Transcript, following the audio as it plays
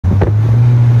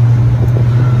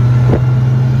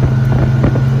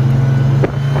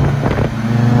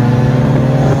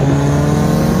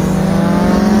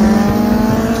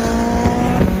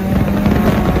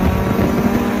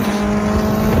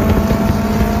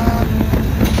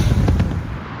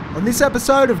this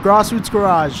episode of Grassroots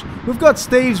Garage. We've got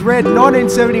Steve's red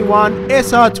 1971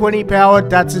 SR20 powered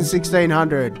Datsun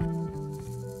 1600.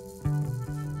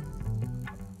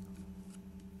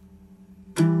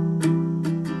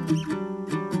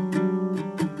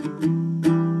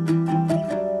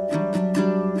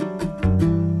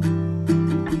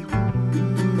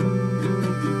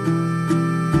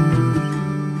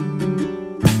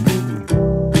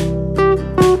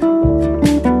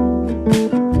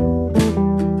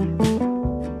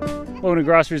 Welcome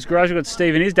to Grassroots Garage. We've got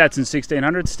Steve and his Datsun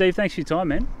 1600. Steve, thanks for your time,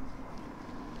 man.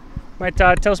 Mate,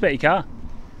 tell us about your car.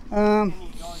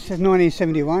 It's a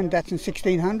 1971 Datsun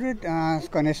 1600. It's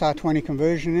got an SR20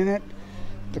 conversion in it.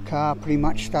 The car pretty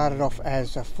much started off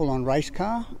as a full-on race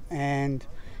car and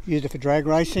used it for drag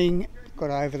racing.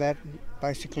 Got over that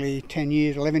basically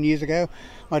 11 years ago.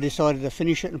 I decided to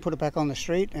finish it and put it back on the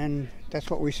street, and that's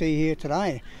what we see here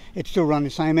today. It's still running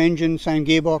the same engine, same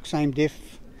gearbox, same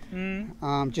diff.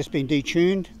 Just been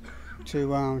detuned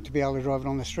to be able to drive it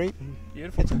on the street.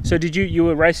 Beautiful. So did you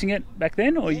were racing it back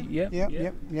then, or Yep.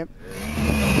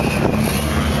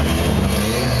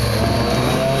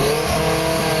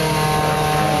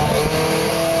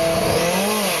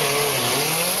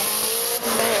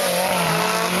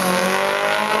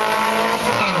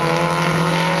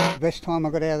 The best time I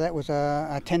got out of that was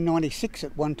a 1096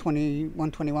 at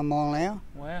 121 mile an hour.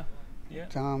 Wow. Yeah.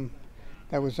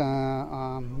 That was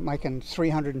making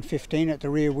 315 at the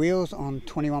rear wheels on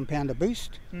 21 pounder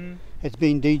boost. It's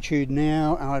been detuned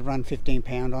now. I'd run 15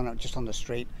 pound on it just on the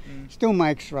street. Still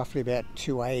makes roughly about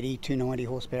 280, 290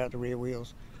 horsepower at the rear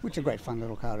wheels, which is a great fun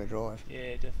little car to drive.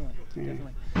 Yeah, definitely. Yeah.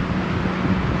 Definitely.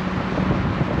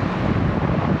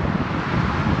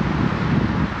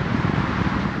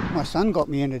 My son got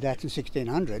me into Datsun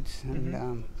 1600s,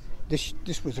 and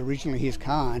this was originally his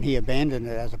car, and he abandoned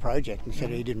it as a project and said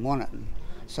he didn't want it.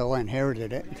 So I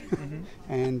inherited it,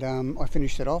 and I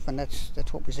finished it off, and that's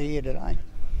what we see here today.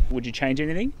 Would you change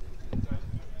anything?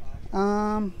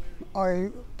 I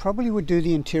probably would do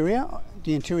the interior.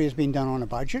 The interior has been done on a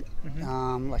budget,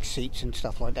 like seats and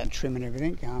stuff like that, trim and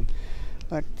everything.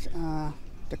 But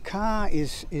the car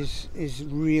is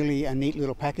really a neat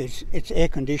little package. It's air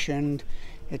conditioned.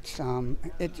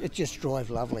 It just drives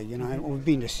lovely, you know. We've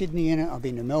been to Sydney in it, I've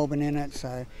been to Melbourne in it,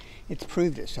 so it's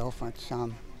proved itself.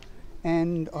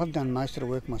 And I've done most of the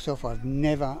work myself. I've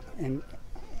never, and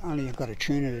only got a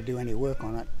tuner to do any work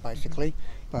on it, basically.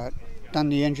 But done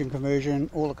the engine conversion,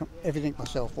 everything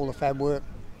myself, all the fab work.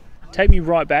 Take me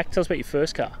right back. Tell us about your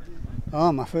first car.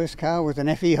 Oh, my first car was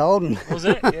an FE Holden. Was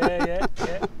it? Yeah.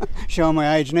 Showing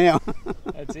my age now.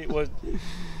 That's it. Were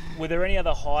there any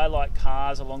other highlight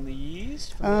cars along the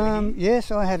years? Yes,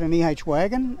 I had an EH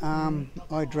wagon.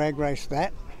 I drag raced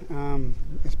that.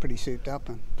 It's pretty souped up,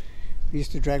 and I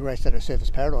used to drag race that at Surface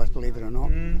Paradise, believe it or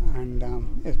not. And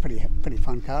it's a pretty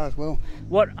fun car as well.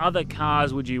 What other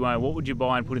cars would you own? What would you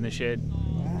buy and put in the shed?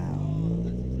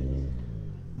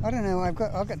 I don't know. I've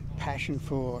got passion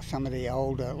for some of the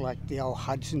older, like the old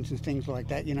Hudsons and things like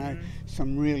that. You know,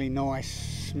 some really nice,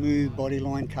 smooth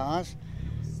bodyline cars.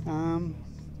 Don't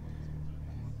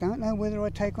know whether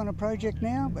I'd take on a project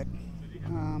now, but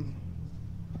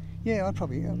yeah, I'd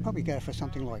probably go for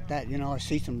something like that. You know, I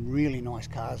see some really nice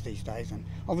cars these days, and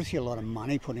obviously a lot of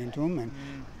money put into them.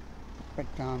 But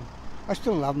I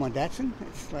still love my Datsun.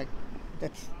 It's like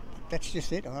that's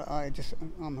just it.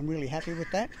 I'm really happy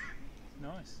with that.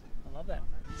 Nice, I love that.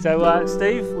 So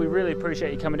Steve, we really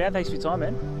appreciate you coming down. Thanks for your time,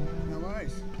 man. No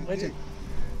worries. Legend.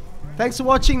 Thanks for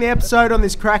watching the episode on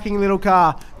this cracking little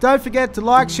car. Don't forget to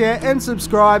like, share and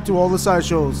subscribe to all the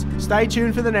socials. Stay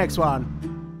tuned for the next one.